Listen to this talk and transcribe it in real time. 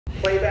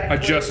I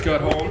just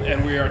got home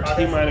and we are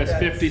T-minus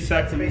 50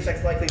 seconds,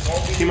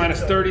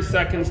 T-minus 30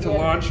 seconds to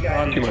launch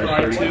on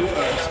try 2 of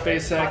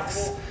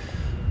SpaceX.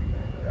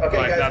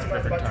 Like, that's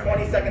perfect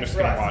timing. I'm just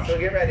gonna watch. So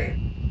get ready.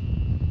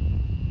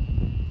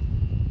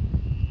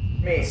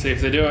 Let's see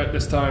if they do it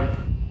this time.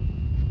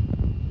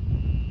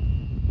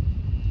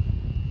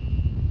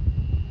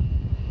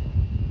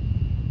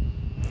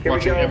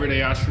 Watching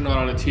Everyday Astronaut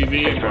on a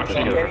TV and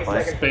watching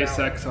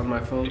SpaceX on my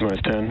phone.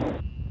 T-minus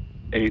 10,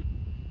 8,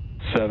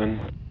 7,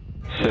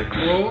 6.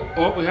 Whoa,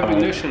 oh, we have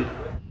ignition.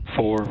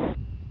 4,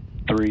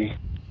 3,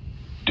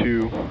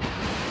 2, 1,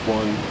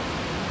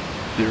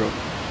 0.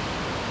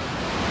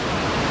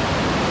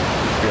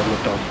 We have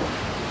liftoff.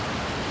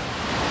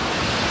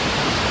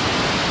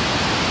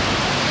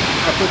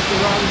 I pushed the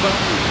wrong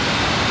button.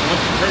 I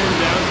want to turn him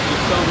down because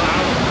it's so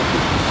loud. I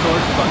pushed the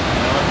source button.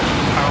 Now I push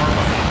the power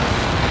button.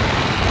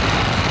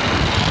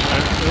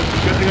 It's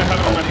a good thing I have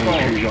it on my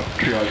phone.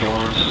 Triage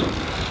alarms.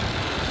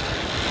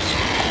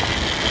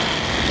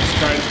 Let's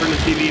try and turn the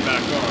TV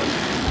back on.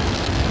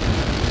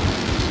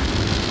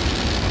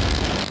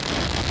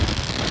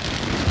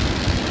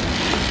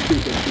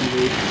 Stupid TV.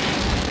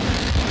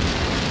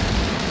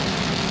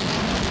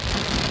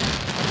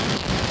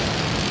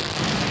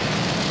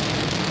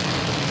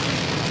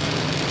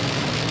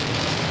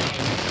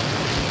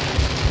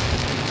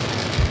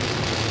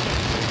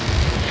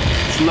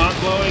 It's not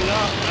blowing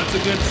up. That's a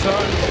good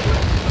sign.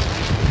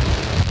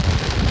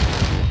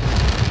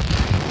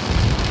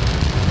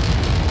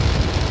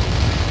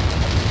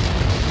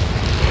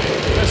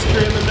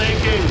 History in the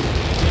making.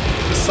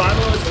 The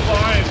silo is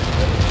flying.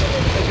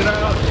 Take it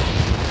out.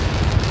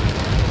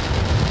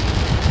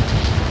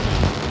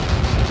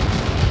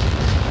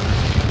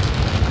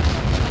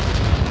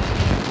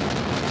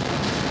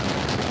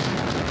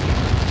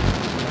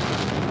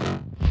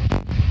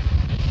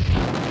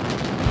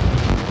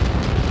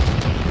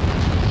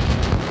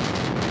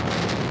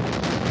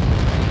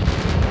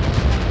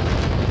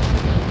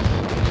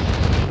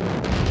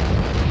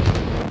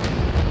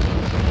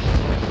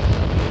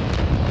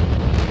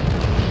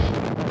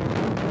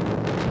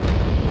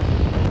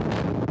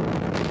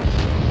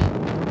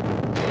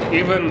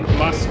 Even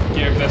Musk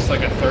gave this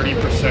like a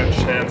 30%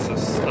 chance of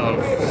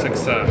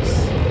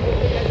success,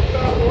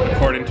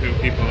 according to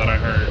people that I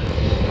heard.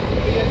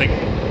 I think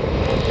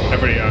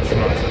every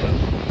astronaut said it.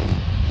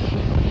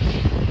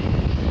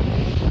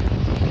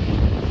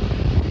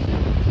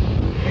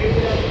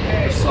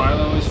 The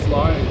silo is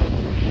flying.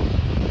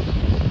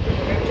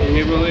 Can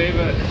you believe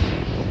it?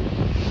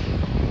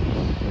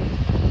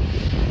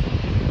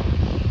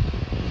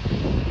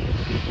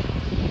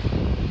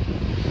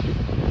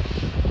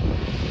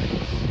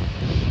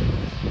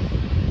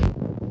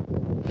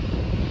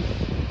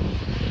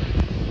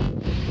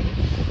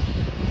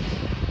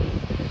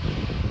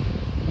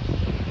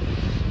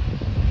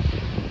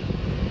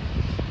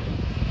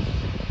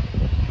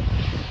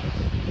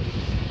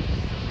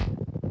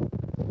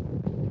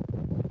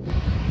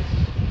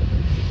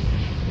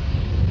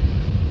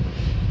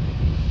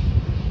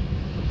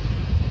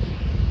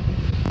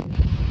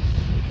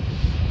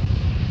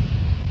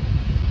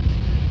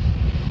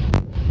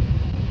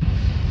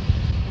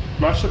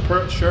 I'm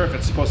not sure if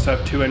it's supposed to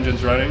have 2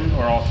 engines running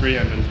or all 3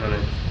 engines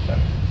running.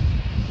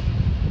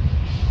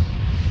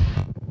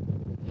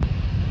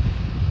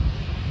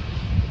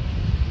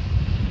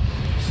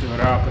 See what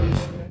happens.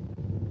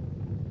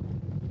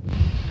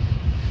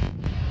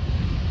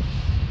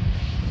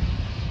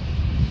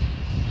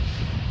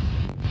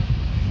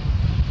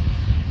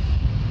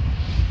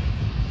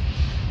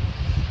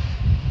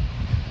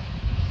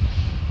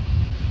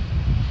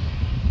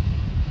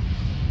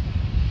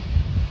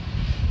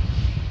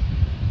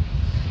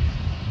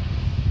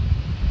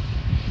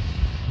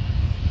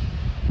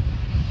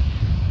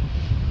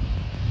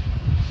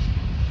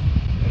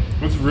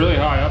 It's really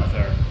high up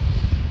there.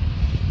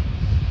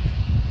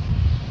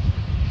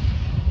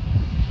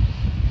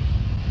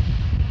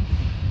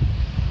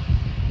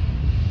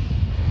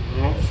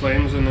 Oh,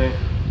 flames in the...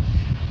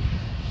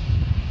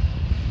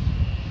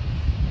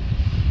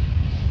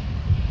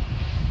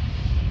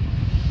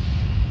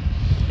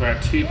 We're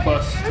at T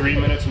plus 3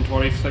 minutes and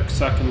 26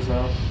 seconds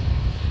now.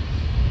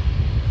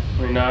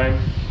 29,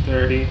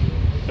 30,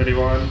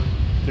 31,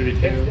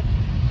 32.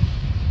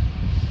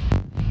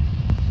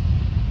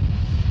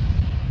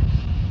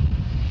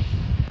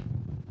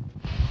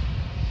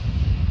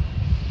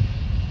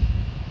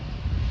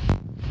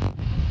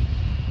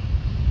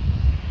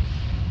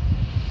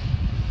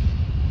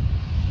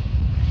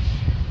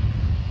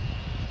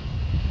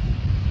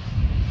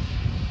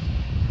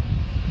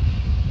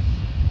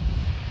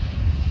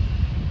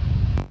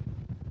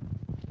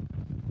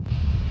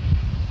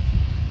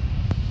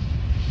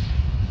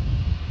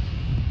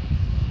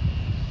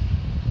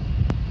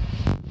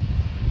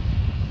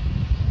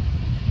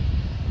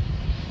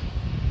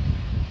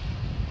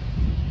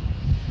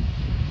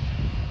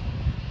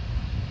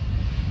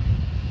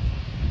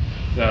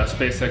 The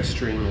SpaceX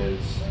stream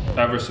is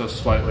ever so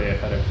slightly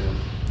ahead of him,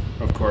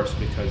 of course,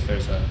 because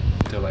there's a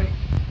delay.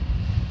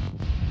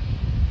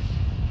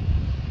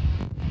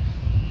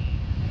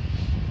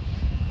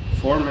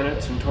 4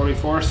 minutes and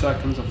 24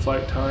 seconds of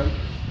flight time.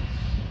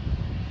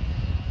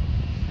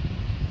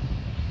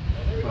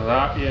 Well,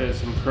 that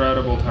is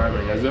incredible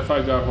timing, as if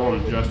I got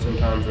home just in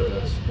time for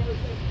this.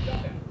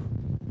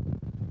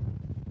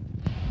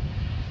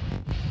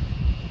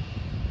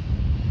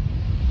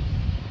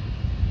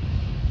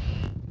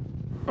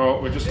 Oh,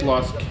 we just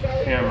lost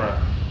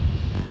camera.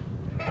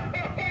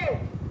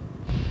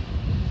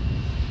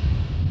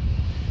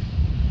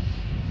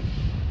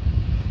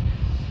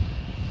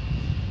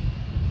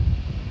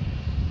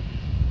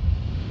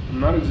 I'm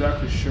not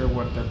exactly sure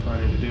what they're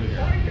planning to do here.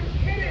 Are you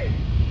kidding?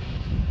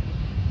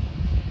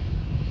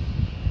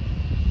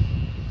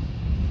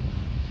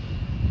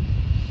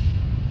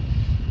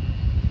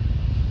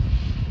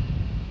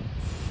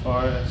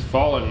 It's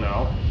fallen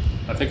now.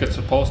 I think it's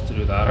supposed to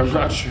do that. I'm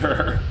not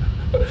sure.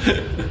 I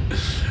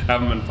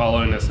haven't been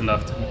following this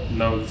enough to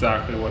know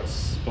exactly what's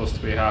supposed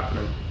to be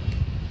happening.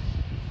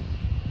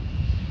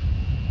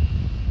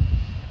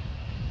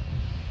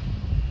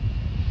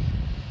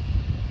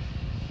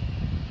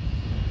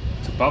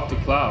 It's above the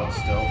clouds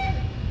still.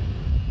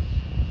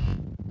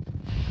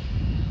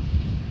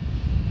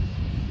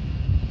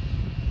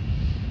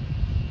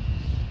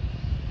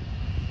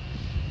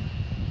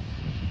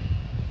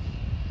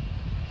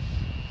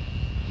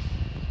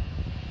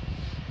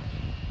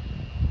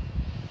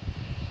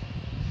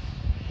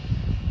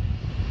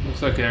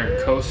 Looks like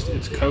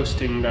it's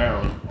coasting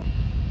down.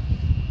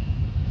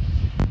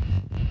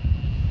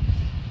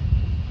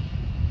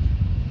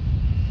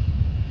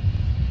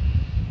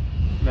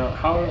 Now,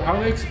 how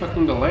are they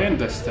expecting to land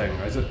this thing?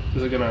 Is it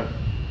gonna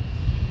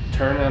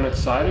turn on its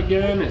side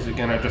again? Is it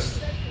gonna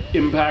just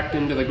impact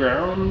into the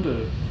ground?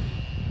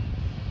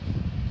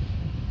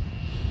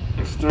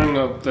 It's doing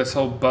this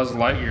whole Buzz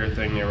Lightyear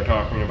thing they were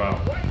talking about.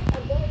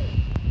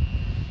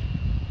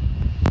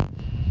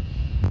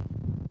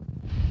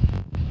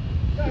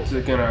 Is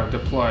it gonna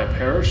deploy a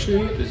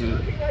parachute? Is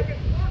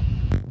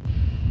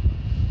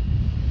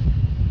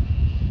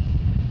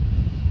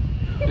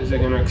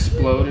it gonna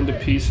explode into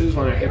pieces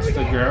when it hits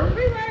the ground?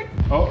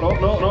 Oh,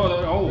 no,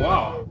 oh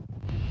wow.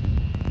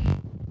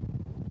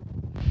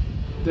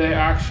 They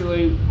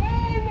actually...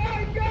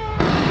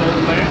 They're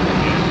landing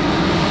it.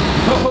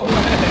 No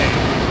way!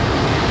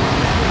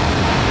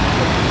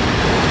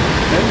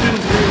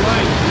 Engines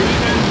relight,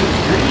 green engine,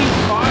 green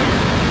fire!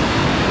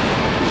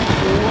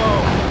 Whoa!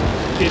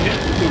 It hit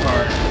too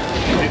hard.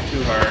 It hit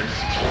too hard.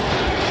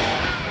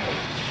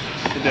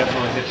 It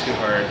definitely hit too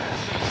hard.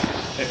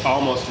 It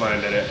almost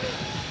landed it.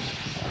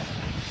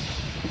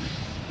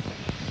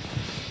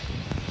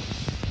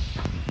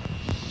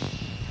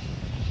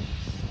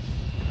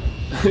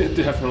 It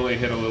definitely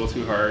hit a little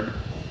too hard.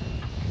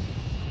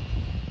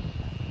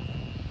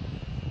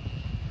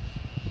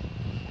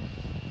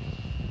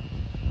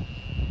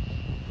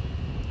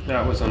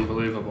 That was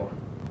unbelievable.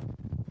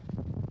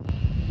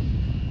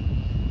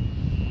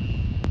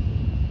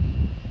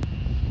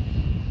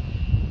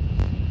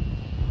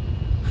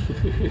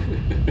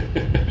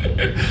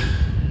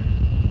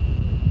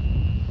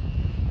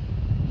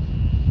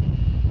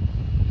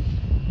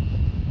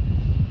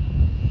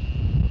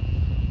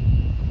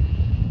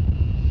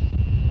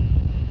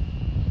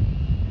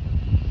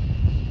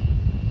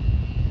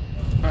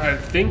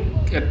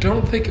 I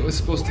don't think it was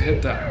supposed to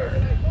hit that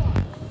hard.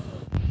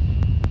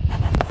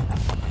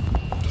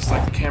 Just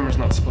like the camera's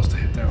not supposed to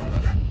hit that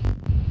hard.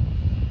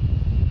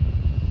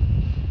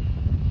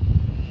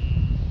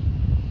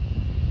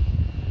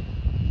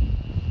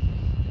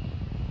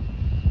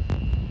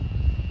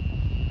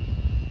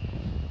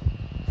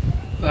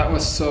 That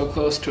was so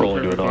close to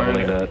rolling a perfect to an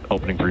landing. at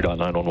opening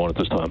 3.911 at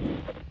this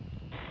time.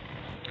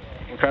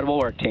 Incredible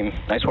work, team.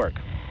 Nice work.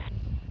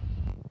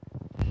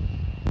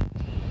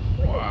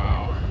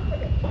 Wow.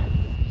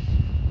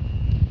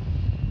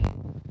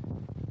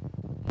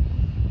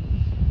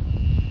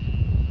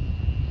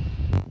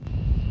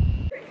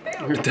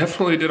 We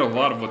definitely did a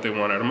lot of what they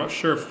wanted. I'm not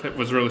sure if it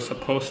was really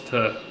supposed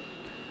to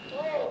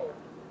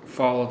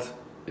fall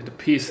into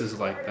pieces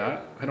like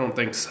that. I don't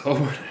think so,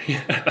 but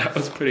yeah, that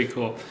was pretty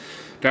cool.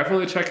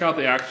 Definitely check out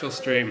the actual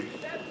stream.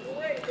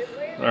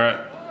 Alright,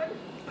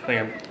 I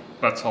think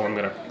that's all I'm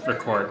going to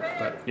record.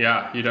 But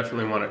yeah, you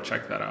definitely want to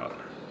check that out.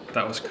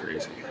 That was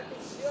crazy.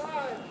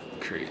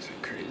 Crazy,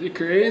 crazy,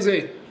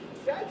 crazy.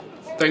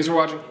 Thanks for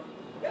watching.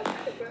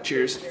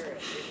 Cheers.